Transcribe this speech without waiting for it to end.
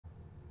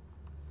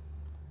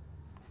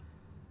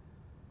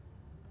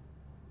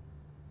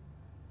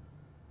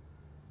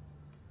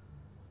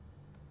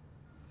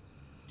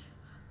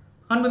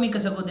அன்புமிக்க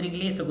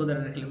சகோதரிகளே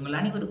சகோதரர்களே உங்கள்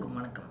அனைவருக்கும்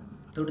வணக்கம்.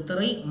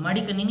 தொடுத்துறை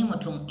மடிக்கணினி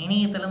மற்றும்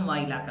இணையதளம்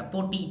வாயிலாக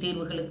போட்டி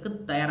தேர்வுகளுக்கு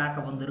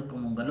தயாராக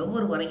வந்திருக்கும் உங்கள்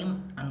ஒவ்வொருவரையும்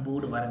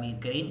அன்போடு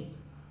வரவேற்கிறேன்.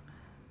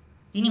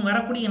 இனி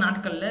வரக்கூடிய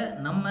நாட்களில்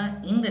நம்ம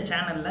இந்த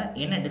சேனலில்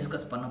என்ன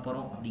டிஸ்கஸ் பண்ண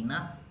போகிறோம்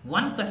அப்படின்னா,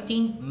 ஒன்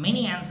கொஸ்டின்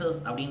மெனி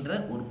ஆன்சர்ஸ்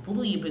அப்படின்ற ஒரு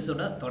புது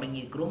எபிசோடை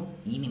தொடங்கியிருக்கிறோம்.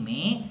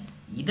 இனிமே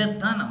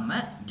இதைத்தான்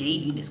நம்ம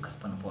டெய்லி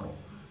டிஸ்கஸ் பண்ண போகிறோம்.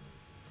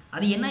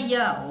 அது என்ன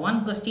ஐயா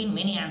ஒன் கொஸ்டின்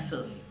மெனி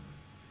ஆன்சர்ஸ்?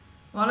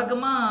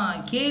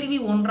 வழக்கமாக கேள்வி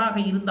ஒன்றாக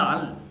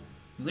இருந்தால்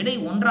விடை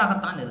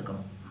ஒன்றாகத்தான்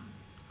இருக்கணும்,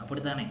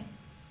 அப்படித்தானே?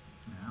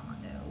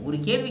 ஆமாங்க, ஒரு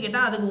கேள்வி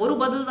கேட்டால் அதுக்கு ஒரு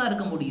பதில் தான்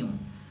இருக்க முடியும்.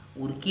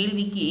 ஒரு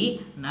கேள்விக்கு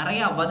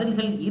நிறையா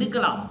பதில்கள்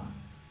இருக்கலாம்,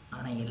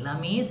 ஆனால்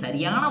எல்லாமே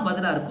சரியான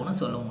பதிலாக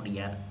இருக்கும்னு சொல்ல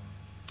முடியாது.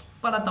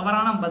 பல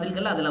தவறான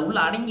பதில்கள் அதில் உள்ள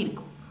அடங்கி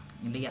இருக்கும்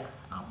இல்லையா?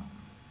 ஆமாம்.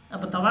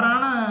 அப்போ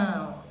தவறான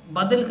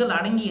பதில்கள்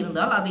அடங்கி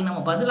இருந்தால் அதை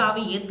நம்ம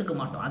பதிலாகவே ஏற்றுக்க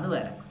மாட்டோம், அது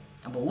வேறு.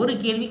 அப்போ ஒரு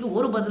கேள்விக்கு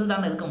ஒரு பதில்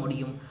தான் இருக்க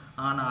முடியும்.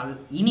 ஆனால்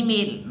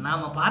இனிமேல்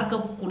நாம்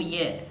பார்க்கக்கூடிய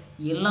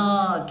எல்லா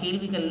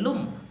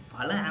கேள்விகளிலும்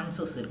பல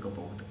ஆன்சர்ஸ் இருக்க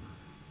போகுது.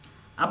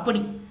 அப்படி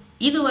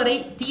இதுவரை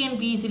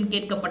டிஎன்பிஎஸ்சியில்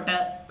கேட்கப்பட்ட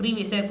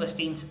ப்ரீவியஸ் இயர்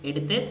கொஸ்டின்ஸ்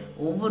எடுத்து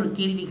ஒவ்வொரு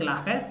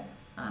கேள்விகளாக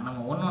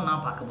நம்ம ஒன்றா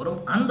பார்க்க போகிறோம்.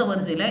 அந்த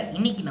வரிசையில்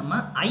இன்றைக்கி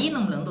நம்ம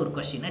ஐஎன்எம்லேருந்து ஒரு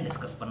கொஸ்டினை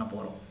டிஸ்கஸ் பண்ண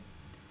போகிறோம்.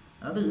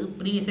 அதாவது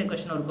ப்ரீவியஸ் இயர்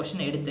கொஸ்டின் ஒரு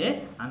கொஸ்டினை எடுத்து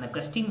அந்த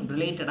கொஸ்டின்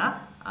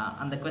ரிலேட்டடாக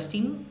அந்த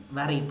கொஸ்டின்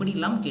வேறு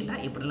எப்படிலாம்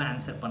கேட்டால் எப்படிலாம்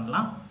ஆன்சர்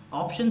பண்ணலாம்,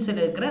 ஆப்ஷன்ஸில்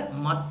இருக்கிற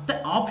மற்ற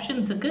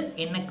ஆப்ஷன்ஸுக்கு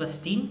என்ன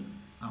கொஸ்டின்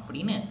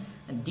அப்படின்னு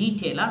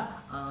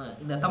டீட்டெயிலாக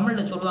இந்த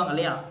தமிழில் சொல்லுவாங்க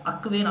இல்லையா,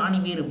 அக்கு வேறு ஆணி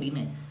வேறு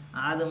அப்படின்னு,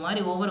 அது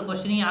மாதிரி ஒவ்வொரு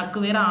கொஸ்டினையும் அக்கு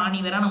வேறா ஆணி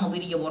வேறா நம்ம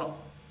பிரிக்க போகிறோம்.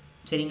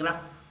 சரிங்களா?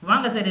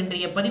 வாங்க சார்,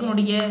 இன்றைய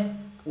பதிவினுடைய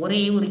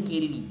ஒரே ஒரு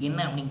கேள்வி என்ன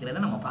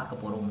அப்படிங்கிறத நம்ம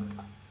பார்க்க போகிறோம்.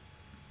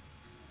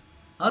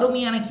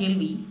 அருமையான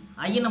கேள்வி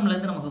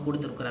ஐஎன்எம்லேருந்து நமக்கு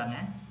கொடுத்துருக்குறாங்க.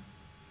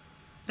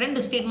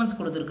 2 ஸ்டேட்மெண்ட்ஸ்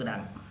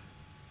கொடுத்துருக்குறாங்க.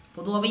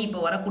 பொதுவாகவே இப்போ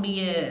வரக்கூடிய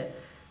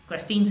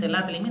கொஸ்டின்ஸ்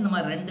எல்லாத்துலேயுமே இந்த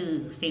மாதிரி 2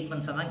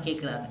 ஸ்டேட்மெண்ட்ஸை தான்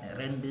கேட்குறாங்க,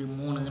 2,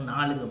 3,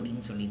 4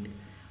 அப்படின்னு சொல்லிட்டு.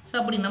 ஸோ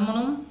அப்படி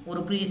நம்மளும்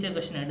ஒரு ப்ரீவியஸ் இயர்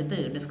கொஸ்டின் எடுத்து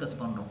டிஸ்கஸ்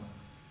பண்ணுறோம்.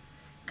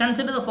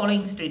 Consider the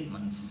following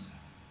statements.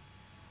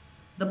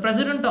 The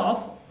president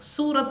of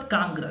Surat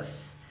Congress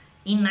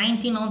in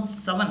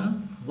 1907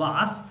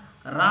 was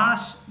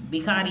Rash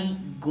Bihari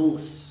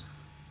கோஸ்.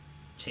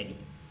 சரி,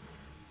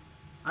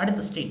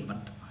 அடுத்த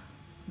statement.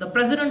 The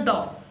president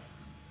of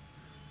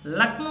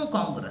Lucknow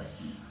Congress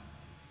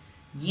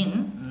in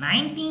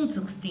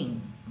 1916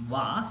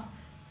 was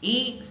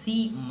A.C.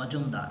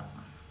 Majumdar.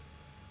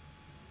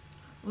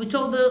 Which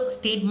of the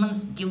statements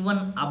given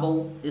above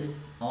is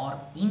or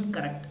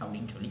incorrect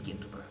அப்படின்னு சொல்லி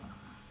கேட்டிருக்கிறாங்க.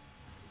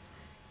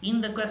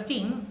 இந்த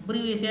கொஸ்டின்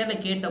ப்ரீவியஸ்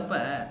இயரில்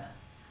கேட்டப்ப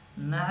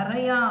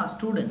நிறையா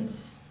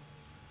ஸ்டூடெண்ட்ஸ்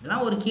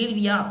இதெல்லாம் ஒரு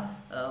கேள்வியா,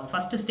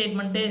 ஃபஸ்ட்டு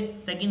ஸ்டேட்மெண்ட்டு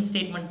செகண்ட்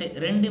ஸ்டேட்மெண்ட்டு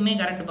ரெண்டுமே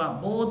கரெக்டுப்பா,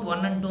 போத்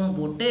 1 and 2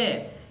 போட்டு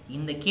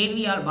இந்த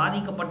கேள்வியால்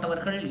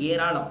பாதிக்கப்பட்டவர்கள்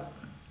ஏராளம்.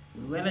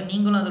 ஒருவேளை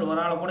நீங்களும் அதில் ஒரு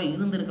ஆளை கூட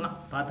இருந்திருக்கலாம்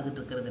பார்த்துக்கிட்டு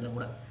இருக்கிறதுல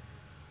கூட.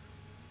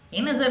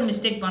 என்ன சார்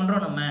மிஸ்டேக்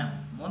பண்ணுறோம் நம்ம?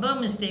 முதல்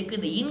மிஸ்டேக்கு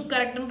இந்த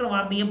இன்கரெக்டுன்ற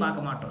வார்த்தையே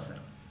பார்க்க மாட்டோம்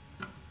சார்.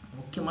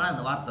 முக்கியமான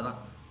அந்த வார்த்தை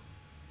தான்.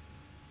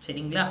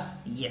 சரிங்களா?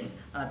 எஸ்,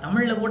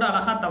 தமிழில் கூட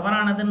அழகாக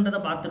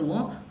தவறானதுன்றதை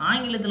பார்த்துருவோம்.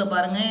 ஆங்கிலத்தில்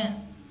பாருங்கள்,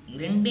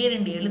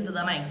 2 எழுத்து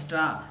தானே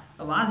extra.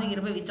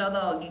 வாசிக்கிறப்ப which are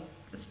the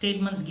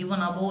statements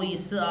given above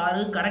is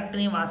ஆறு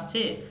கரெக்ட்னே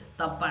வாசித்து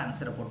தப்பாக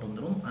ஆன்சரை போட்டு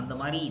வந்துடும். அந்த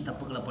மாதிரி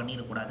தப்புகளை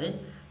பண்ணிடக்கூடாது.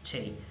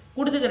 சரி,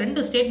 கொடுத்துக்க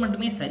 2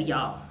 ஸ்டேட்மெண்ட்டுமே சரியா?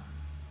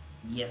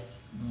 எஸ்,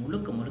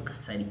 முழுக்க முழுக்க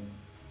சரி.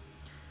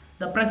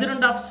 The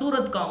president of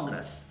Surat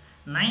Congress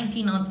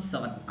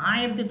 1907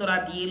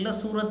 1907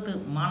 Surat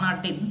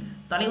மாநாட்டில்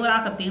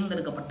தலைவராக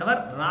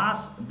தேர்ந்தெடுக்கப்பட்டவர்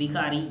ராஸ்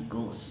பிஹாரி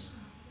கோஸ்.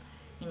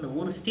 இந்த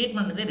ஒரு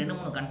ஸ்டேட்மெண்ட்டு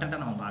 2-3 கண்டென்ட்டை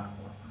நம்ம பார்க்க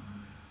போகிறோம்.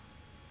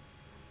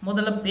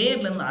 முதல்ல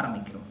பேர்லேருந்து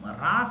ஆரம்பிக்கிறோம்.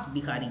 ராஸ்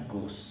பிஹாரி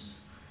கோஸ்.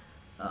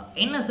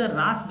 என்ன சார்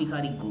ராஸ்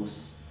பிஹாரி கோஸ்?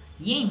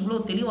 ஏன் இவ்வளோ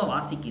தெளிவாக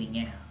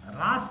வாசிக்கிறீங்க?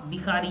 ராஸ்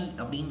பிஹாரி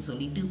அப்படின்னு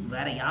சொல்லிட்டு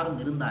வேற யாரும்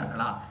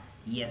இருந்தார்களா?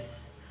 எஸ்,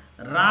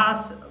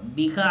 ராஸ்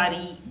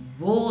பிஹாரி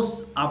போஸ்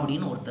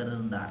அப்படின்னு ஒருத்தர்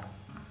இருந்தார்.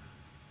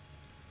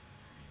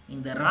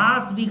 இந்த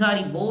ராஸ்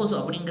பிஹாரி போஸ்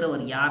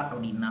அப்படிங்கிறவர் யார்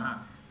அப்படின்னா,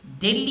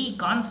 டெல்லி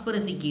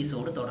கான்ஸ்பிரசி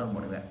கேஸோடு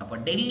தொடர்புடையவர். அப்போ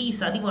டெல்லி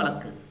சதி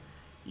வழக்கு,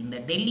 இந்த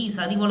டெல்லி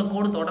சதி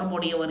வழக்கோடு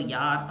தொடர்புடையவர்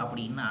யார்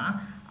அப்படின்னா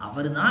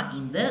அவர் தான்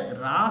இந்த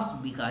ராஸ்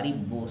பிஹாரி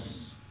போஸ்.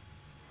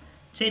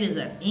 சரி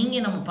சார்,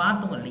 இங்கே நம்ம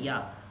பார்த்தோம் இல்லையா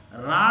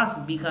ராஸ்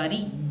பிஹாரி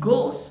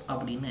கோஸ்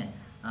அப்படின்னு,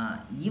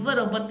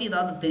 இவரை பற்றி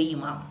ஏதாவது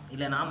தெரியுமா,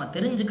 இல்லை நாம்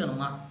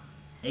தெரிஞ்சுக்கணுமா?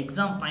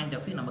 எக்ஸாம் பாயிண்ட்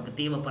ஆஃப் வியூ நமக்கு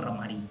தேவைப்படுற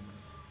மாதிரி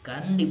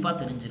கண்டிப்பாக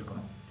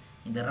தெரிஞ்சிருக்கணும்.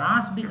 இந்த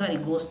ராஸ் பிஹாரி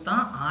கோஸ்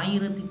தான்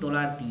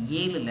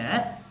 1907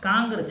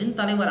 காங்கிரஸின்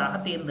தலைவராக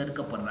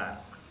தேர்ந்தெடுக்கப்படுறார்.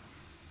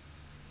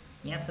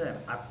 ஏன் சார்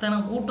அத்தனை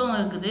கூட்டம்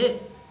இருக்குது,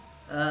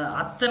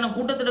 அத்தனை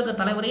கூட்டத்தில் இருக்க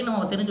தலைவரையும்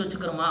நம்ம தெரிஞ்சு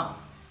வச்சுக்கிறோமா?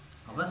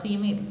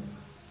 அவசியமே இல்லை.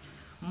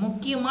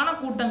 முக்கியமான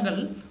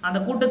கூட்டங்கள், அந்த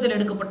கூட்டத்தில்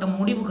எடுக்கப்பட்ட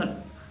முடிவுகள்,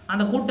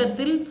 அந்த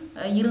கூட்டத்தில்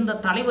இருந்த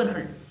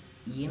தலைவர்கள்,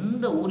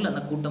 எந்த ஊரில்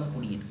அந்த கூட்டம்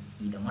கூடியது,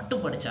 இதை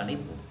மட்டும் படித்தாலே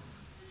போதும்.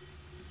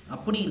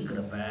 அப்படி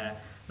இருக்கிறப்ப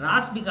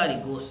ராஸ் பிஹாரி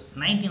கோஸ்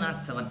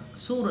 1907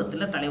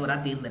 சூரத்தில்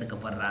தலைவராக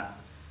தேர்ந்தெடுக்கப்படுறார்.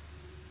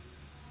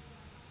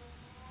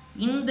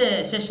 இந்த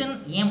செஷன்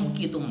ஏன்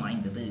முக்கியத்துவம்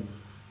வாய்ந்தது?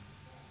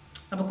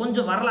 அப்போ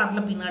கொஞ்சம்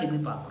வரலாற்றில் பின்னாடி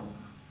போய் பார்க்குறோம்.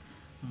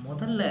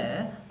 முதல்ல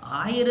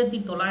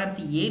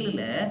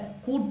 1907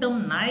 கூட்டம்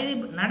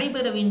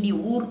நடைபெற வேண்டிய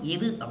ஊர்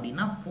எது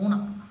அப்படின்னா பூனா.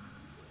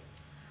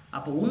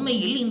 அப்போ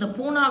உண்மையில் இந்த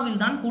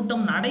பூனாவில் தான்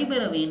கூட்டம்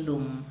நடைபெற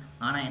வேண்டும்.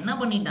 ஆனால் என்ன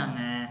பண்ணிட்டாங்க,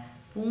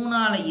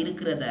 பூனாவில்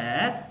இருக்கிறத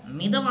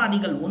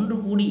மிதவாதிகள் ஒன்று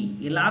கூடி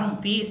எல்லாரும்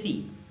பேசி,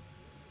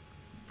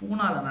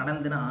 பூனாவில்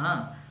நடந்துனா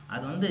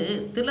அது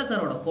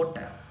திலகரோட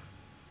கோட்டை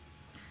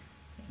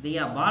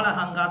இல்லையா,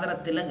 பாலகங்காதர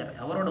திலகர்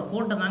அவரோட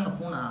கோட்டை தாங்க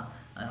பூனா.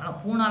 அதனால்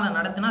பூனாவில்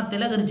நடத்தினா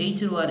திலகர்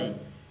ஜெயிச்சிருவார்,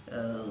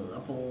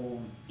 அப்போது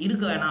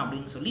இருக்க வேணாம்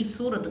அப்படின்னு சொல்லி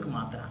சூரத்துக்கு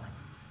மாற்றுறாங்க.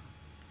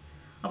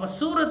 அப்போ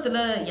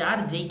சூரத்தில்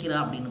யார் ஜெயிக்கிறா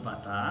அப்படின்னு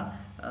பார்த்தா,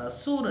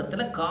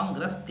 சூரத்தில்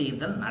காங்கிரஸ்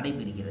தேர்தல்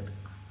நடைபெறுகிறது.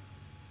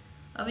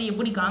 அது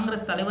எப்படி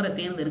காங்கிரஸ் தலைவரை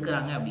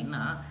தேர்ந்தெடுக்கிறாங்க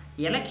அப்படின்னா,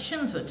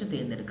 எலெக்ஷன்ஸ் வச்சு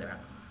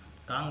தேர்ந்தெடுக்கிறாங்க.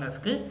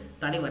 காங்கிரஸ்க்கு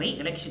தலைவரை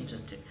எலெக்ஷன்ஸ்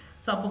வச்சு.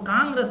 ஸோ அப்போ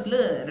காங்கிரஸில்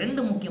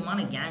 2 முக்கியமான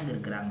கேங்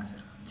இருக்கிறாங்க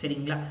சார்,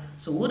 சரிங்களா.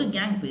 ஸோ ஒரு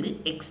கேங் பேர்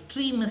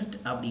எக்ஸ்ட்ரீமிஸ்ட்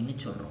அப்படின்னு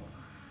சொல்கிறோம்,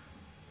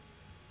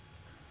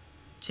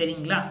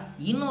 சரிங்களா.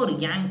 இன்னொரு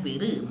கேங்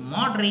பேர்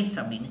மாடரேட்ஸ்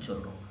அப்படின்னு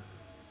சொல்கிறோம்.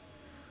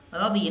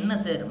 அதாவது என்ன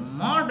சார்,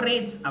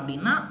 மாடரேட்ஸ்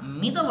அப்படின்னா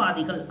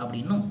மிதவாதிகள்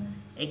அப்படின்னும்,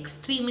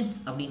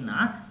 எக்ஸ்ட்ரீமிஸ்ட் அப்படின்னா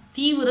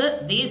தீவிர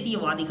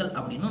தேசியவாதிகள்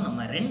அப்படின்னும்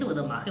நம்ம 2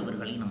 விதமாக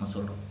இவர்களையும் நம்ம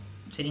சொல்கிறோம்,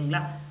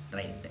 சரிங்களா.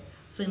 ரைட்டு.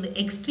 ஸோ இந்த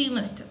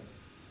எக்ஸ்ட்ரீமிஸ்ட்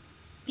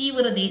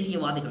தீவிர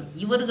தேசியவாதிகள்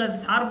இவர்கள்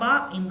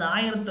சார்பாக இந்த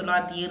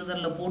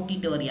 1907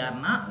 போட்டிட்டவர்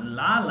யாருன்னா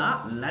லாலா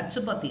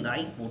லஜ்பதி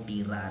ராய்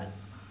போட்டிடுறாரு,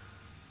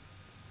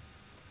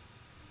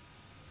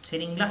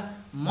 சரிங்களா.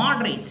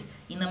 மாடரேட்ஸ்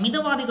இந்த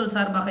மிதவாதிகள்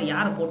சார்பாக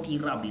யார்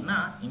போட்டிடுறா அப்படின்னா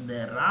இந்த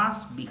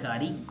ராஸ்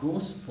பிகாரி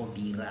கோஸ்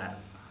போட்டிடுறார்.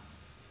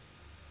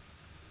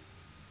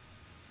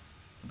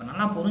 இப்போ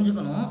நல்லா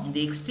புரிஞ்சுக்கணும், இந்த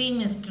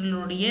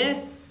எக்ஸ்ட்ரீமிஸ்டுடைய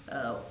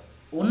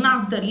ஒன்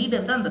ஆஃப் த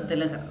லீடர் தான் இந்த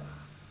திலகர்.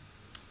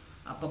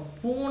 அப்போ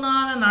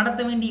பூனாவில்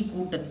நடத்த வேண்டிய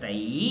கூட்டத்தை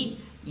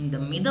இந்த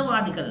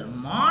மிதவாதிகள்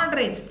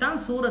மாடரேட்ஸ் தான்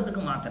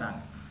சூரத்துக்கு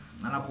மாற்றுறாங்க.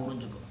 நல்லா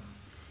புரிஞ்சுக்கணும்,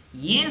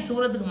 ஏன்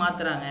சூரத்துக்கு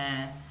மாற்றுறாங்க,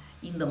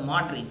 இந்த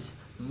மாடரேட்ஸ்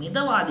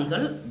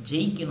மிதவாதிகள்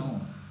ஜெயிக்கணும்,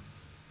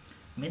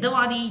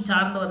 மிதவாதியை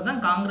சார்ந்தவர்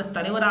தான் காங்கிரஸ்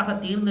தலைவராக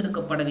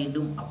தேர்ந்தெடுக்கப்பட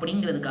வேண்டும்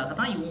அப்படிங்கிறதுக்காக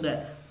தான் இவங்க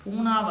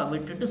பூனாவை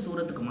விட்டுட்டு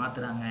சூரத்துக்கு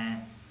மாற்றுறாங்க.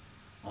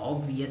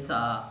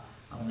 ஆப்வியஸாக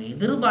அவங்க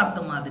எதிர்பார்த்த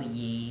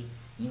மாதிரியே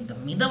இந்த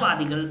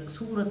மிதவாதிகள்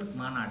சூரத்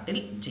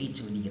மாநாட்டில்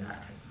ஜெயிச்சு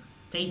விடுகிறார்கள்.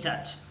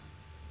 ஜெயிச்சாச்சு,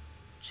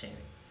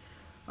 சரி.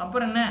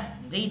 அப்புறம் என்ன,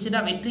 ஜெயிச்சுட்டா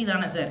வெற்றி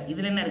தானே சார்,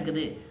 இதில் என்ன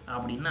இருக்குது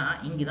அப்படின்னா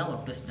இங்கே தான் ஒரு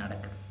ட்விஸ்ட்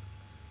நடக்குது.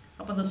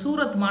 அப்போ இந்த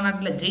சூரத்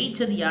மாநாட்டில்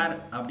ஜெயிச்சது யார்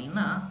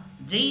அப்படின்னா,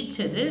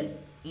 ஜெயிச்சது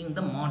இந்த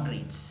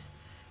மாடரேட்ஸ்.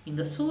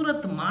 இந்த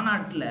சூரத்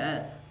மாநாட்டில்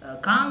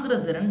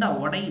காங்கிரஸ்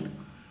 2ஆக உடையுது.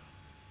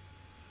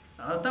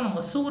 அதைத்தான்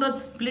நம்ம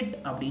சூரத் ஸ்பிளிட்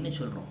அப்படின்னு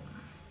சொல்கிறோம்.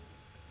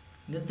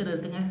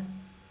 நிறுத்துங்க,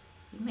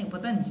 என்ன இப்போ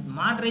தான்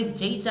மாடரேட்ஸ்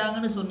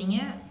ஜெயிச்சாங்கன்னு சொன்னீங்க,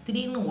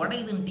 திடீர்னு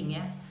உடையுதுன்ட்டீங்க,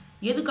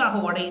 எதுக்காக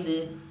உடையுது?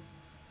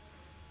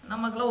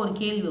 நமக்குலாம் ஒரு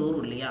கேள்வி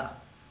வரும் இல்லையா.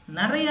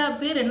 நிறையா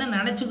பேர் என்ன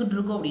நினச்சிக்கிட்டு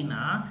இருக்கோம்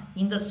அப்படின்னா,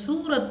 இந்த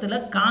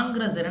சூரத்தில்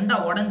காங்கிரஸ்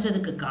 2ஆக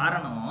உடைஞ்சதுக்கு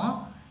காரணம்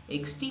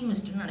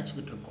எக்ஸ்ட்ரீமிஸ்ட்னு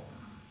நினச்சிக்கிட்டு இருக்கோம்,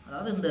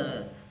 அதாவது இந்த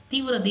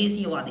தீவிர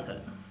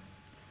தேசியவாதிகள்.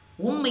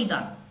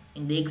 உண்மைதான்,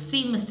 இந்த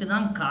எக்ஸ்ட்ரீமிஸ்ட்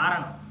தான்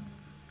காரணம்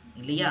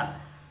இல்லையா.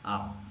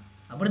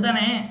 அப்படி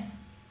தானே,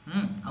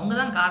 அவங்க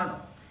தான்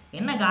காரணம்.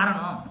 என்ன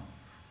காரணம்?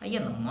 ஐயா,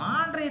 இந்த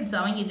மாடரேட்ஸ்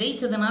அவங்க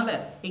ஜெயிச்சதுனால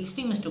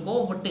எக்ஸ்ட்ரீமிஸ்ட்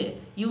கோவப்பட்டு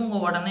இவங்க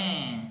உடனே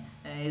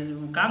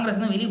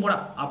காங்கிரஸ் தான் வெளியே போடா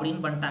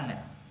அப்படின்னு பண்ணிட்டாங்க.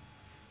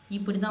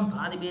 இப்படி தான்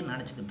பாதி பேர்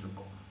நினச்சிக்கிட்டு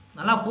இருக்கோம்.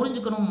 நல்லா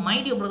புரிஞ்சுக்கணும் my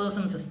dear brothers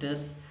and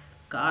sisters,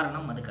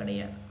 காரணம் அது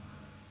கிடையாது.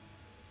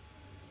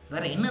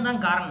 வேற என்ன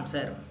தான் காரணம்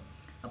சார்?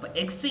 அப்போ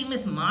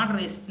எக்ஸ்ட்ரீமிஸ்ட்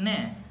மாடரேட்ஸ்னு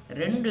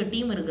 2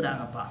 டீம்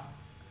இருக்கிறாங்கப்பா,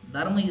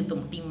 தர்ம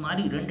யுத்தம் டீம்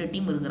மாதிரி 2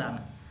 டீம் இருக்கிறாங்க.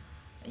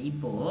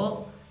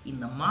 இப்போது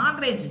இந்த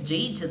மாடரேட்ஸ்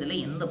ஜெயிச்சதில்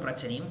எந்த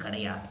பிரச்சனையும்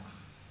கிடையாது.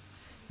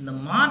 இந்த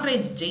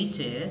மாடரேட்ஸ்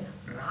ஜெயிச்சு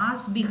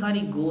ராஸ்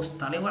பிகாரி கோஸ்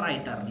தலைவர்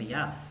ஆயிட்டார்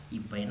இல்லையா.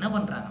 இப்போ என்ன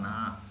பண்ணுறாங்கன்னா,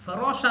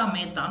 ஃபெரோஷா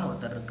மேத்தான்னு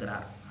ஒருத்தர்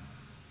இருக்கிறார்.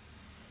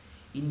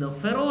 இந்த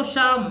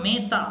ஃபெரோஷா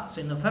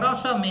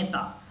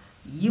மேத்தா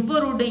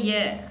இவருடைய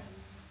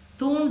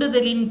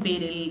தூண்டுதலின்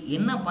பேரில்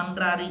என்ன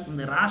பண்ணுறாரு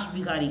இந்த ராஸ்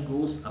பிகாரி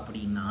கோஸ்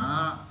அப்படின்னா,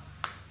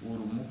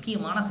 ஒரு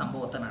முக்கியமான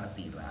சம்பவத்தை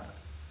நடத்திடுறார்.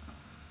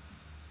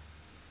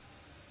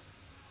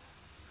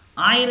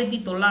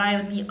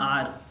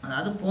 1906,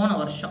 அதாவது போன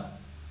வருஷம்,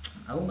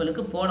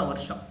 அவங்களுக்கு போன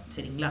வருஷம்,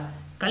 சரிங்களா,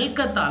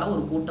 கல்கத்தாவில்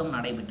ஒரு கூட்டம்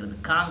நடைபெற்றது,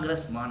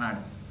 காங்கிரஸ்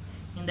மாநாடு.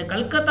 இந்த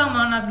கல்கத்தா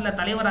மாநாட்டில்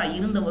தலைவராக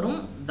இருந்தவரும்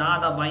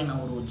தாதாபாய்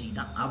நவ்ரோஜி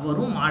தான்.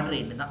 அவரும்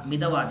மாடரேட் தான்,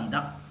 மிதவாதி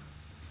தான்,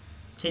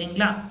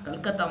 சரிங்களா.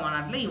 கல்கத்தா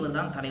மாநாட்டில் இவர்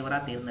தான்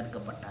தலைவராக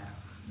தேர்ந்தெடுக்கப்பட்டார்.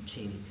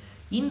 சரி,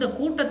 இந்த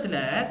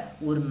கூட்டத்தில்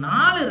ஒரு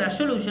 4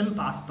 ரெசல்யூஷன்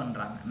பாஸ்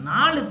பண்ணுறாங்க,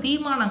 4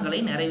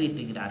 தீர்மானங்களை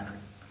நிறைவேற்றுகிறார்கள்.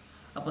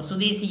 அப்போ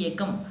சுதேசி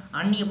இயக்கம்,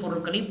 அந்நிய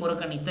பொருட்களை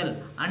புறக்கணித்தல்,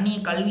 அந்நிய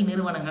கல்வி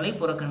நிறுவனங்களை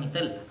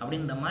புறக்கணித்தல்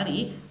அப்படின்ற மாதிரி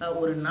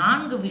ஒரு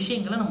 4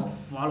 விஷயங்களை நம்ம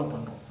ஃபாலோ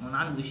பண்ணுறோம்.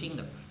 4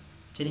 விஷயங்கள்,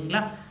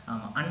 சரிங்களா.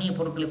 ஆமாம், அந்நிய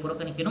பொருட்களை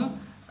புறக்கணிக்கணும்,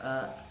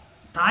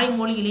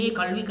 தாய்மொழியிலேயே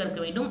கல்வி கற்க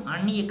வேண்டும்,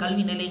 அந்நிய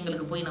கல்வி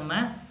நிலையங்களுக்கு போய் நம்ம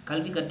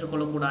கல்வி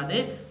கற்றுக்கொள்ளக்கூடாது,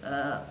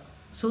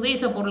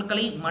 சுதேச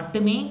பொருட்களை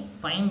மட்டுமே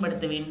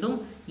பயன்படுத்த வேண்டும்,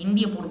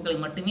 இந்திய பொருட்களை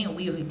மட்டுமே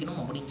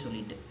உபயோகிக்கணும் அப்படின்னு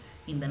சொல்லிட்டு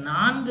இந்த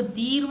 4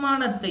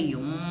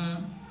 தீர்மானத்தையும்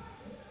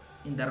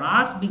இந்த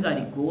ராஸ்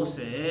பிகாரி கோஸ்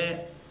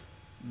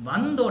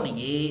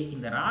வந்தோடனே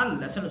இந்த ரால்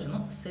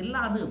ரெசல்யூஷனும்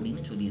செல்லாது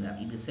அப்படின்னு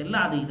சொல்லிடுறார். இது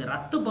செல்லாது, இது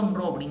ரத்து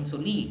பண்றோம் அப்படின்னு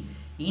சொல்லி,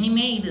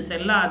 இனிமே இது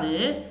செல்லாது,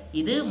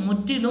 இது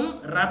முற்றிலும்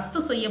ரத்து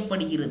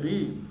செய்யப்படுகிறது,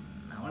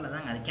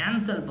 அவ்வளோதாங்க, அது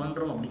கேன்சல்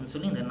பண்றோம் அப்படின்னு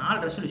சொல்லி இந்த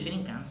 4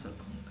 ரெசல்யூஷனையும் கேன்சல்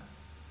பண்ணிடுறார்.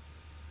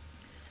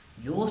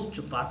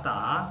 யோசிச்சு பார்த்தா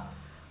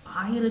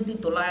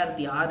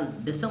 1906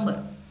 டிசம்பர்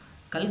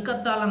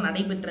கல்கத்தாவில்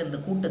நடைபெற்ற இந்த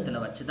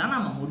கூட்டத்தில் வச்சு தான்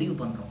நம்ம முடிவு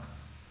பண்ணுறோம்.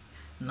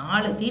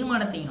 4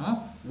 தீர்மானத்தையும்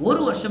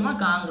ஒரு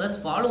வருஷமாக காங்கிரஸ்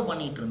ஃபாலோ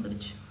பண்ணிட்டு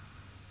இருந்துருச்சு.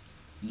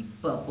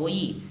 இப்போ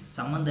போய்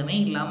சம்மந்தமே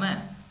இல்லாமல்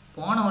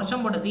போன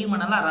வருஷம் போட்ட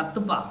தீர்மானம்லாம்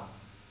ரத்துப்பா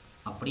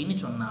அப்படின்னு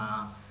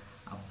சொன்னால்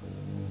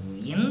அப்போது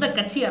எந்த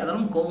கட்சியாக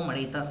இருந்தாலும் கோபம்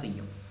அடையத்தான்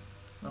செய்யும்.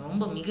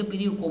 ரொம்ப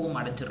மிகப்பெரிய கோபம்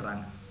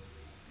அடைச்சிடுறாங்க.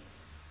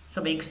 ஸோ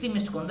இப்போ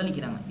எக்ஸ்ட்ரீமிஸ்ட்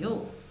கொந்தளிக்கிறாங்க. யோ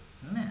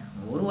என்ன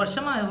ஒரு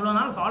வருஷமாக இவ்வளோ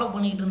நாள் ஃபாலோ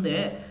பண்ணிகிட்டு இருந்து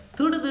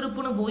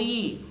திருப்புன்னு போய்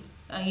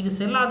இது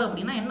செல்லாது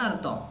அப்படின்னா என்ன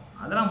அர்த்தம்?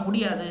 அதெல்லாம்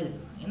முடியாது,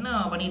 என்ன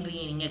பண்ணிட்டு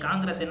இருக்கீங்க நீங்கள்,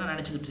 காங்கிரஸ் என்ன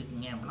நினச்சிக்கிட்டு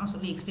இருக்கீங்க அப்படிலாம்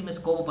சொல்லி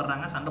எக்ஸ்ட்ரீமிஸ்ட்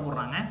கோபப்படுறாங்க, சண்டை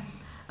போடுறாங்க.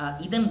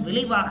 இதன்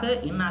விளைவாக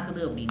என்ன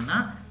ஆகுது அப்படின்னா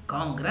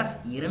காங்கிரஸ்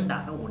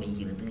 2ஆக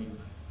உடைகிறது.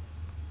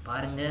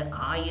 பாருங்க,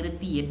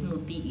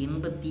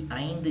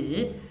 1885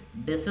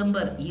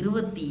 டிசம்பர்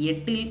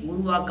 28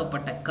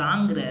 உருவாக்கப்பட்ட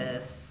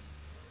காங்கிரஸ்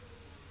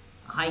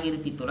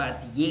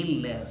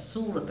 1907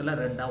 சூரத்தில்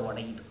 2ஆ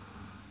உடையுது.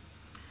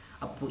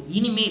 அப்போ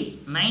இனிமேல்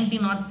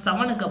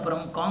 1907க்கு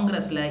அப்புறம்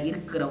காங்கிரஸ்ல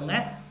இருக்கிறவங்க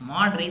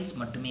மாடரேட்ஸ்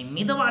மட்டுமே,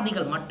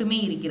 மிதவாதிகள் மட்டுமே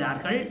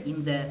இருக்கிறார்கள்.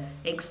 இந்த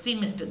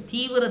எக்ஸ்ட்ரீமிஸ்ட்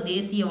தீவிர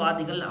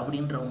தேசியவாதிகள்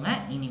அப்படின்றவங்க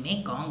இனிமே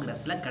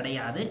காங்கிரஸ்ல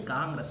கிடையாது,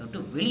 காங்கிரஸ்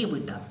விட்டு வெளியே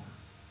போயிட்டாங்க.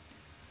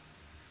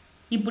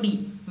 இப்படி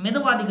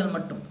மிதவாதிகள்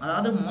மட்டும்,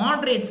 அதாவது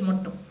மாடரேட்ஸ்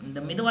மட்டும், இந்த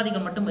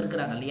மிதவாதிகள் மட்டும்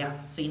இருக்கிறாங்க இல்லையா?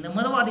 ஸோ இந்த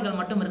மிதவாதிகள்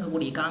மட்டும்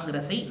இருக்கக்கூடிய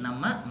காங்கிரஸை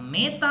நம்ம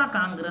மேத்தா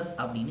காங்கிரஸ்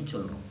அப்படின்னு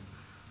சொல்றோம்.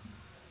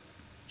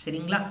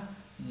 சரிங்களா?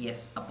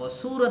 எஸ். அப்போ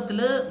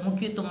சூரத்தில்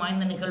முக்கியத்துவம்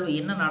வாய்ந்த நிகழ்வு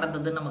என்ன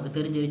நடந்ததுன்னு நமக்கு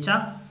தெரிஞ்சிருச்சு.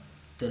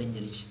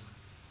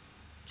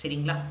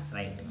 சரிங்களா?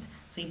 ரைட்டுங்க.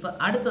 ஸோ இப்போ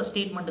அடுத்த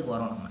ஸ்டேட்மெண்ட்டுக்கு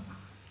வரோம் நம்ம.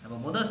 அப்போ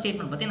முதல்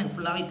ஸ்டேட்மெண்ட் பற்றி எனக்கு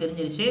ஃபுல்லாகவே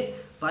தெரிஞ்சிருச்சு.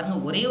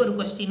 பாருங்கள், ஒரே ஒரு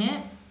கொஸ்டின்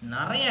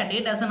நிறைய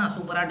டேட்டாஸை நான்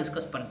சூப்பராக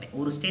டிஸ்கஸ் பண்ணிட்டேன்.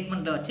 ஒரு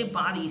ஸ்டேட்மெண்ட்டை வச்சு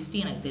பாதி ஹிஸ்ட்ரி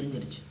எனக்கு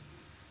தெரிஞ்சிருச்சு.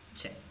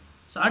 சரி,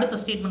 ஸோ அடுத்த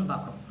ஸ்டேட்மெண்ட்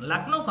பார்க்குறோம்.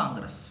 லக்னோ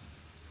காங்கிரஸ்.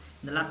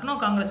 இந்த லக்னோ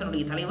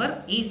காங்கிரஸினுடைய தலைவர்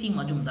ஏசி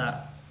மஜும்தார்,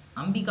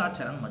 அம்பிகா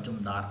சரண்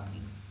மஜும்தார் அப்படின்னு.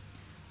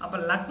 அப்போ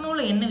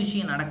லக்னோவில் என்ன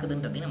விஷயம்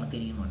நடக்குதுன்றதையும் நம்ம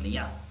தெரியணும்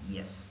இல்லையா?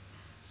 எஸ்.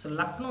 ஸோ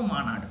லக்னோ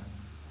மாநாடு,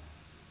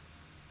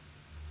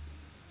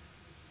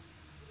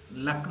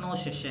 லக்னோ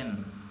செஷன்.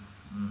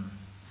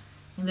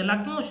 இந்த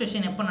லக்னோ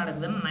செஷன் எப்போ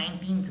நடக்குதுன்னு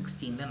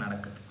 1916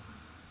 நடக்குது.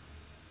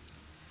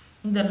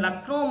 இந்த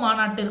லக்னோ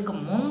மாநாட்டிற்கு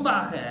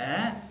முன்பாக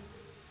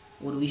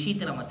ஒரு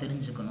விஷயத்தை நம்ம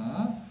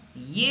தெரிஞ்சுக்கணும்.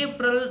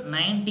 ஏப்ரல்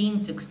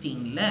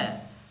 1916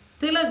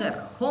 திலகர்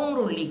ஹோம்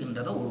ரூல்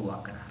லீக்ன்றதை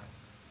உருவாக்குறார்.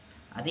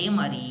 அதே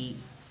மாதிரி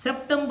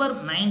செப்டம்பர்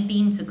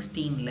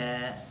 1916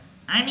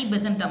 ஆனி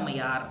பெசன்ட்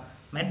அம்மையார்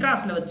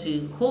மெட்ராஸில் வச்சு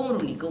ஹோம்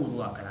ரூல் லீக்கை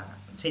உருவாக்குறாங்க.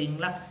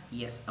 சரிங்களா?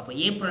 எஸ். அப்போ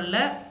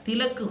ஏப்ரலில்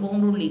திலக்கு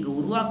ஹோம் ரூல் லீக்கை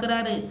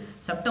உருவாக்குறாரு,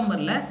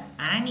 செப்டம்பரில்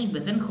ஆனி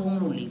பெசன்ட் ஹோம்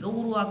ரூல் லீக்கை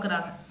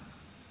உருவாக்குறாங்க.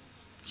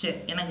 சரி,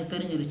 எனக்கு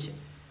தெரிஞ்சிருச்சு.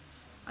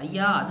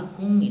 ஐயா,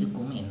 அதுக்கும்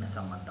இதுக்கும் என்ன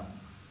சம்பந்தம்?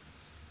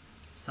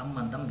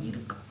 சம்பந்தம்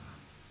இருக்கு.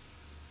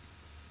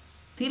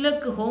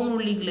 திலக்கு ஹோம்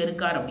ரூல் லீக்ல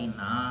இருக்கார்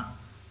அப்படின்னா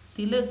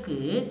திலக்கு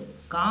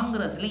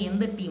காங்கிரஸ்ல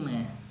எந்த டீமு?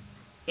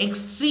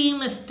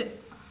 எக்ஸ்ட்ரீமிஸ்ட்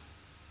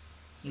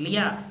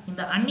இல்லையா?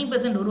 இந்த அன்னி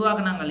பெசன்ட்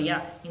உருவாக்குனாங்க இல்லையா?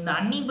 இந்த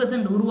அன்னி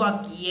பெசன்ட்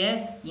உருவாக்கிய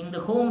இந்த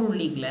ஹோம் ரூல்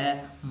லீக்ல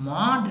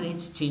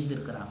மாடரேட்ஸ்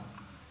சேர்ந்திருக்கிறாங்க.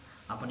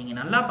 அப்போ நீங்க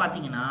நல்லா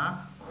பார்த்தீங்கன்னா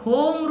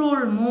ஹோம்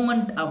ரூல்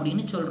மூமெண்ட்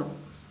அப்படின்னு சொல்றோம்.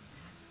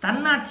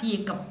 தன்னாட்சி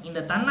இயக்கம். இந்த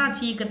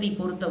தன்னாட்சி இயக்கத்தை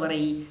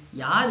பொறுத்தவரை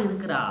யார்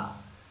இருக்கிறா?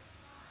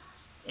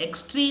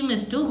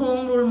 எக்ஸ்ட்ரீமிஸ்ட்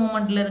ஹோம் ரூல்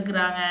மூமெண்ட்ல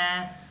இருக்கிறாங்க,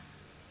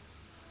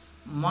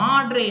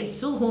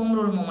 மாடரேட்ஸு ஹோம்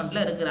ரூல்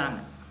மூமெண்ட்ல இருக்கிறாங்க.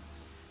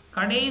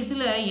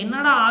 கடைசியில்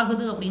என்னடா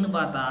ஆகுது அப்படின்னு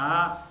பார்த்தா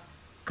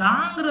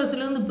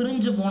காங்கிரஸ்லேருந்து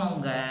பிரிஞ்சு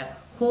போனவங்க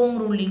ஹோம்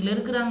ரூல் லீக்ல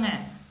இருக்கிறாங்க,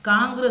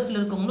 காங்கிரஸில்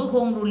இருக்கவங்களும்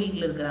ஹோம் ரூல்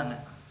லீக்ல இருக்கிறாங்க.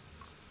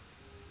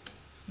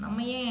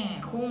 நம்ம ஏன்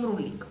ஹோம்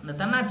ரூல் லீக், இந்த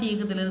தன்னாட்சி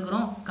இயக்கத்தில்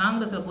இருக்கிறோம்,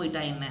 காங்கிரஸில்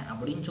போயிட்டா என்ன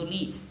அப்படின்னு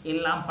சொல்லி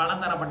எல்லாம்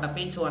பலதரப்பட்ட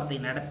பேச்சுவார்த்தை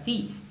நடத்தி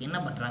என்ன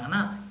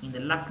பண்ணுறாங்கன்னா இந்த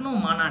லக்னோ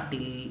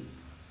மாநாட்டில்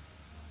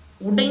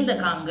உடைந்த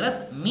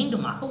காங்கிரஸ்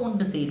மீண்டுமாக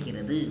ஒன்று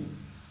சேர்கிறது.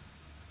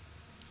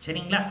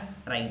 சரிங்களா?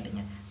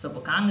 ரைட்டுங்க. ஸோ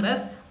இப்போ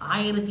காங்கிரஸ்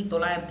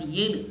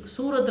 1907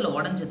 சூரத்தில்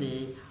உடைஞ்சது,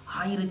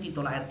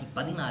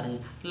 1916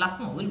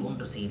 லக்னோவில்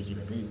ஒன்று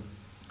சேர்கிறது.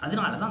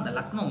 அதனால தான் அந்த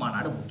லக்னோ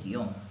மாநாடு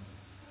முக்கியம்.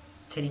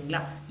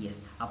 சரிங்களா?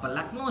 எஸ். அப்போ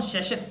லக்னோ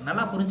செஷன்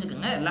நல்லா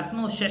புரிஞ்சுக்கோங்க.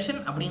 லக்னோ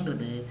செஷன்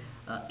அப்படின்றது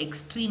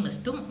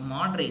எக்ஸ்ட்ரீமிஸ்ட்டும்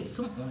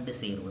மாடரேட்ஸும் ஒன்று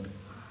சேருவது.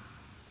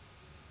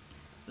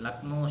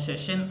 லக்னோ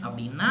செஷன்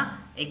அப்படின்னா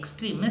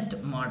எக்ஸ்ட்ரீமிஸ்ட்,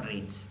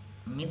 மாடரேட்ஸ்,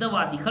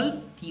 மிதவாதிகள்,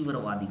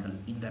 தீவிரவாதிகள்,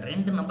 இந்த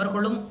 2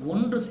 நபர்களும்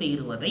ஒன்று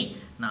சேருவதை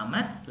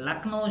நாம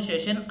லக்னோ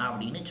செஷன்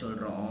அப்படின்னு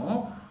சொல்றோம்.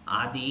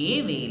 அதே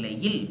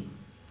வேளையில்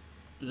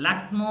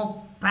லக்னோ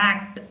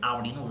பேக்ட்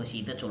அப்படின்னு ஒரு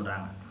விஷயத்தை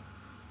சொல்றாங்க.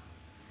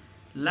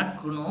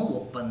 லக்னோ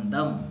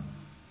ஒப்பந்தம்.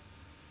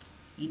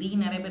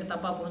 இதையும் நிறைய பேர்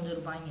தப்பா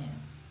புரிஞ்சிருப்பாங்க.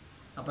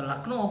 அப்ப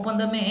லக்னோ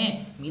ஒப்பந்தமே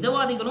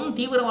மிதவாதிகளும்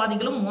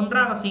தீவிரவாதிகளும்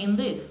ஒன்றாக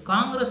சேர்ந்து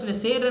காங்கிரஸ்ல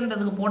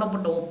சேர்றதுக்கு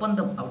போடப்பட்ட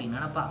ஒப்பந்தம் அப்படின்னு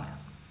நினைப்பாங்க.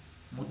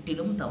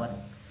 முற்றிலும் தவறு.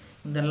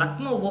 இந்த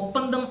லக்னோ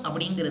ஒப்பந்தம்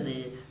அப்படிங்கிறது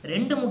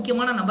ரெண்டு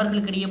முக்கியமான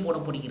நபர்களுக்கு இடையே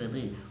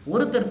போடப்படுகிறது.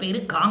 ஒருத்தர் பேரு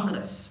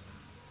காங்கிரஸ்,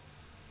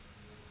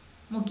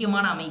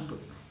 முக்கியமான அமைப்பு.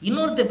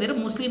 இன்னொருத்தர் பேரு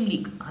முஸ்லீம்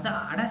லீக்,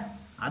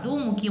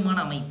 அதுவும் முக்கியமான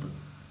அமைப்பு.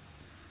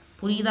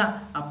 புரியுதா?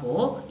 அப்போ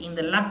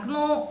இந்த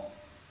லக்னோ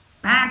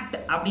பேக்ட்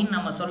அப்படின்னு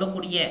நம்ம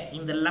சொல்லக்கூடிய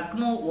இந்த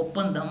லக்னோ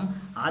ஒப்பந்தம்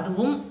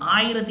அதுவும்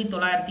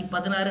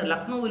 1916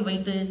 லக்னோவில்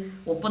வைத்து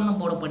ஒப்பந்தம்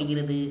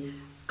போடப்படுகிறது.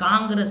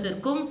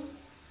 காங்கிரஸிற்கும்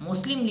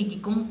முஸ்லீம்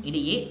லீக்குக்கும்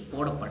இடையே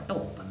போடப்பட்ட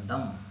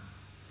ஒப்பந்தம்.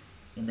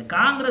 இந்த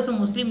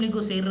காங்கிரஸும் முஸ்லீம்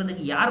லீக்கும்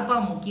சேர்றதுக்கு யாருப்பா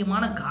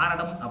முக்கியமான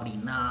காரணம்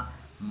அப்படின்னா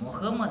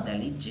முகமது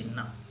அலி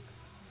ஜின்னா.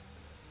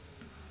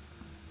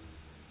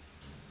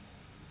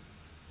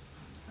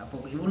 அப்போ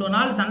இவ்வளோ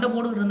நாள் சண்டை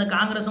போட்டுக்கிட்டு இருந்த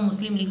காங்கிரஸும்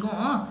முஸ்லீம்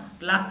லீக்கும்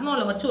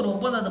லக்னோவில் வச்சு ஒரு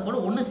ஒப்பந்தத்தை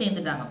போட்டு ஒன்று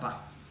சேர்ந்துட்டாங்கப்பா.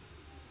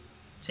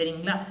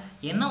 சரிங்களா?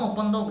 என்ன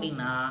ஒப்பந்தம்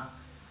அப்படின்னா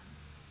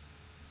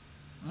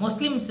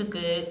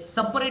முஸ்லிம்ஸுக்கு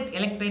செப்பரேட்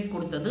எலக்ட்ரேட்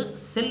கொடுத்தது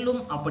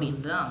செல்லும்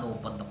அப்படின்னு தான் அந்த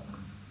ஒப்பந்தம்.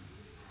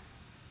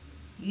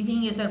 இது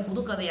இங்கே சார்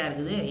புது கதையாக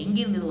இருக்குது,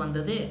 எங்கேருந்து இது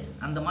வந்தது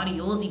அந்த மாதிரி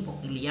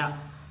யோசிப்போம் இல்லையா?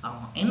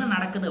 ஆமாம். என்ன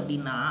நடக்குது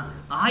அப்படின்னா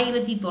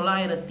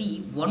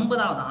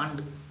 1909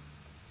 ஆண்டு.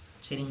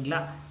 சரிங்களா?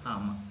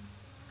 ஆமாம்.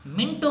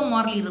 மின்டோ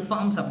மார்லி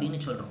ரிஃபார்ம்ஸ் அப்படின்னு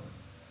சொல்கிறோம்.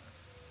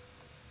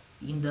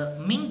 இந்த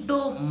மின்டோ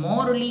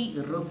மார்லி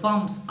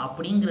ரிஃபார்ம்ஸ்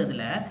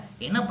அப்படிங்கிறதுல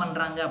என்ன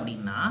பண்ணுறாங்க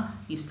அப்படின்னா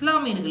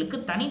இஸ்லாமியர்களுக்கு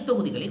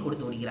தனித்தொகுதிகளை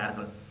கொடுத்து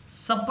விடுகிறார்கள்.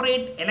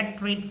 Separate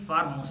electorate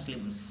for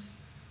Muslims.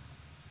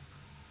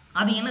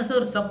 அது என்ன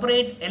sir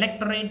separate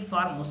electorate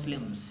for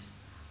Muslims?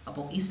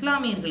 அப்போ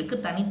இஸ்லாமியர்களுக்கு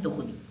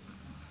தனித்தொகுதி.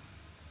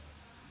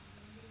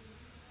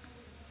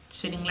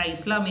 சரிங்களா?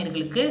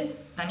 இஸ்லாமியர்களுக்கு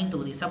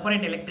தனித்தொகுதி,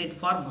 separate electorate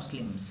for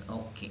Muslims.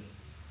 Okay.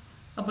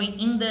 அப்போ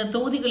இந்த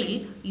தொகுதிகளில்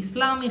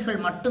இஸ்லாமியர்கள்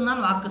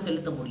மட்டும்தான் வாக்கு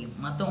செலுத்த முடியும்,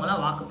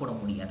 மற்றவங்களாம் வாக்கு போட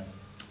முடியாது.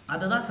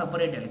 அதுதான்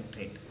செப்பரேட்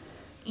எலக்ட்ரேட்.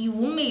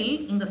 உண்மையில்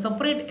இந்த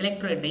செப்பரேட்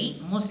எலக்ட்ரேட்டை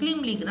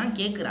முஸ்லீம் லீக் தான்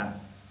கேட்குறாங்க.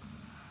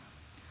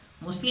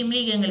 முஸ்லீம்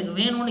லீக் எங்களுக்கு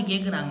வேணும்னு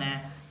கேட்குறாங்க.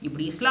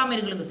 இப்படி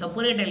இஸ்லாமியர்களுக்கு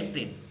செப்பரேட்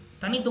எலக்ட்ரேட்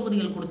தனி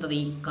தொகுதிகள்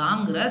கொடுத்ததை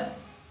காங்கிரஸ்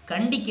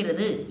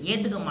கண்டிக்கிறது,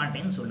 ஏற்றுக்க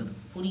மாட்டேன்னு சொல்லுது.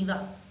 புரியுதா?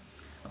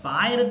 அப்போ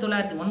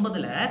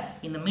 1909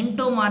 இந்த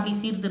மின்டோ மார்லி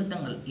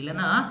சீர்திருத்தங்கள்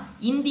இல்லைன்னா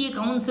இந்திய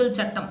கவுன்சில்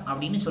சட்டம்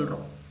அப்படின்னு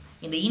சொல்கிறோம்.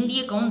 இந்த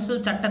இந்திய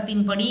கவுன்சில்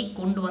சட்டத்தின்படி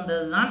கொண்டு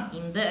வந்தது தான்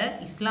இந்த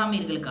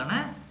இஸ்லாமியர்களுக்கான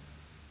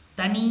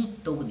தனி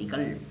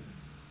தொகுதிகள்.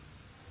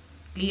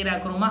 கிளியரா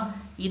இருக்கிறோமா?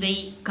 இதை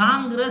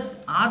காங்கிரஸ்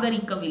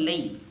ஆதரிக்கவில்லை,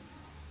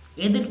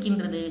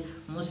 எதிர்க்கின்றது.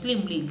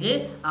 முஸ்லீம் லீக்கு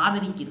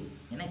ஆதரிக்குது.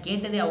 ஏன்னா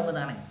கேட்டதே அவங்க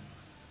தானே.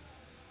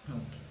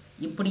 ஓகே.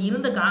 இப்படி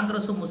இருந்த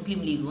காங்கிரஸும்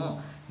முஸ்லீம் லீகும்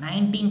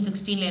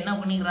 1916 என்ன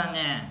பண்ணிக்கிறாங்க,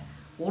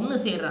 ஒன்று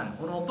சேர்றாங்க,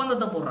 ஒரு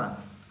ஒப்பந்தத்தை போடுறாங்க.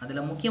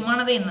 அதில்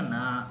முக்கியமானது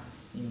என்னன்னா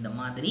இந்த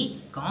மாதிரி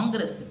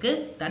காங்கிரஸுக்கு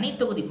தனி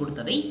தொகுதி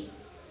கொடுத்ததை,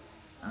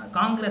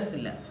 காங்கிரஸ்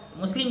இல்லை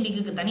முஸ்லீம்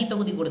லீக்குக்கு தனி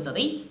தொகுதி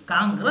கொடுத்ததை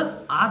காங்கிரஸ்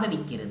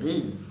ஆதரிக்கிறது.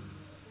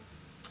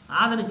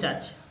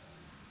 ஆதரிச்சாச்சு.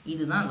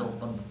 இதுதான் அந்த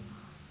ஒப்பந்தம்.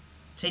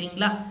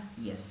 சரிங்களா?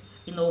 எஸ்.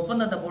 இந்த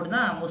ஒப்பந்தத்தை போட்டு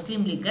தான்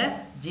முஸ்லீம் லீக்கை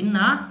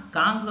ஜின்னா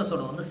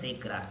காங்கிரஸோட வந்து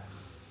சேர்க்கிறார்.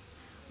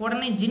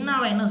 உடனே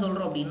ஜின்னாவை என்ன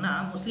சொல்கிறோம் அப்படின்னா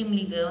முஸ்லீம்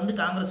லீக்கை வந்து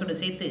காங்கிரஸோட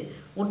சேர்த்து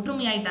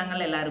ஒற்றுமை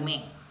ஆயிட்டாங்கல்ல எல்லாருமே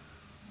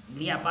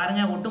இல்லையா?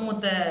 பாருங்கள்,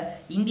 ஒட்டுமொத்த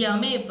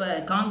இந்தியாவுமே இப்போ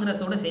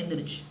காங்கிரஸோட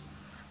சேர்ந்துருச்சு.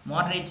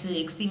 மாடரேட்ஸு,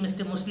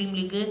 எக்ஸ்ட்ரீமிஸ்ட்டு, முஸ்லீம்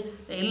லீக்கு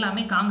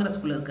எல்லாமே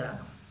காங்கிரஸ்குள்ளே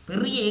இருக்கிறாங்க.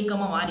 பெரிய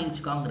இயக்கமாக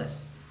மாறிடுச்சு காங்கிரஸ்.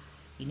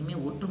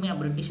 இனிமேல் ஒற்றுமையாக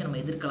பிரிட்டிஷை நம்ம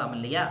எதிர்க்கலாம்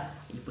இல்லையா?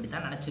 இப்படி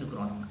தான்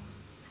நினச்சிருக்கிறோம் நம்ம.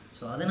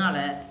 ஸோ அதனால்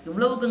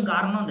இவ்வளவுக்கும்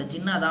காரணம் இந்த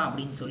ஜின்னா தான்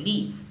அப்படின்னு சொல்லி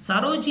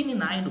சரோஜினி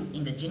நாயுடு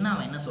இந்த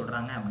ஜின்னாவை என்ன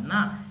சொல்கிறாங்க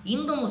அப்படின்னா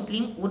இந்து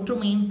முஸ்லீம்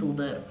ஒற்றுமையின்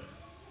தூதர்,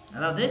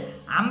 அதாவது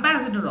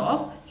ambassador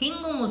of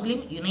Hindu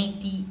Muslim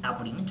unity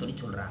அப்படின்னு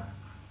சொல்கிறாங்க.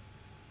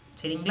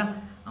 சரிங்களா?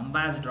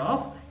 Ambassador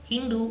of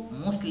Hindu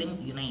Muslim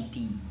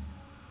unity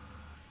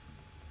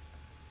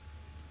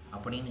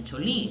அப்படின்னு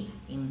சொல்லி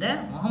இந்த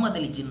முகமது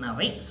அலி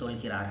ஜின்னாவை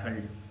சொல்கிறார்கள்.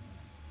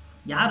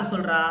 யார்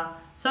சொல்றா?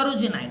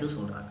 சரோஜினி நாயுடு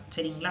சொல்றாங்க.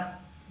 சரிங்களா?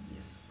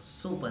 எஸ்,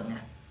 சூப்பருங்க.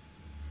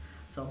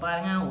 ஸோ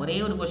பாருங்க, ஒரே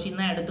ஒரு கொஸ்டின்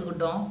தான்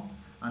எடுத்துக்கிட்டோம்.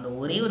 அந்த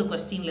ஒரே ஒரு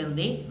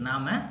கொஸ்டின்லேருந்தே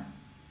நாம்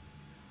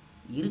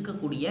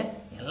இருக்கக்கூடிய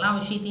எல்லா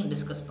விஷயத்தையும்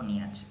டிஸ்கஸ்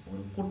பண்ணியாச்சு.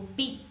 ஒரு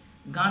குட்டி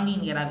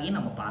காந்தியின் எராவியை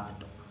நம்ம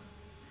பார்த்துட்டோம்.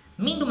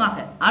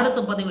 மீண்டுமாக அடுத்த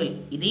பதிவில்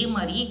இதே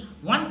மாதிரி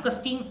 1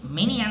 question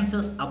many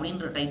answers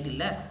அப்படின்ற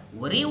டைட்டிலில்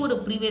ஒரே ஒரு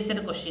ப்ரீவியஸ்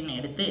இயர் கொஸ்டினை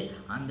எடுத்து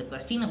அந்த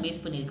கொஸ்டினை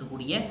பேஸ் பண்ணி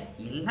இருக்கக்கூடிய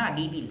எல்லா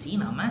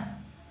டீட்டெயில்ஸையும் நாம்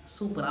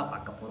சூப்பராக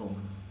பார்க்க போகிறோம்.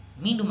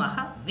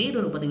 மீண்டுமாக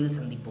வேறொரு பதிவில்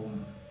சந்திப்போம்.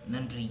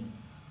 நன்றி.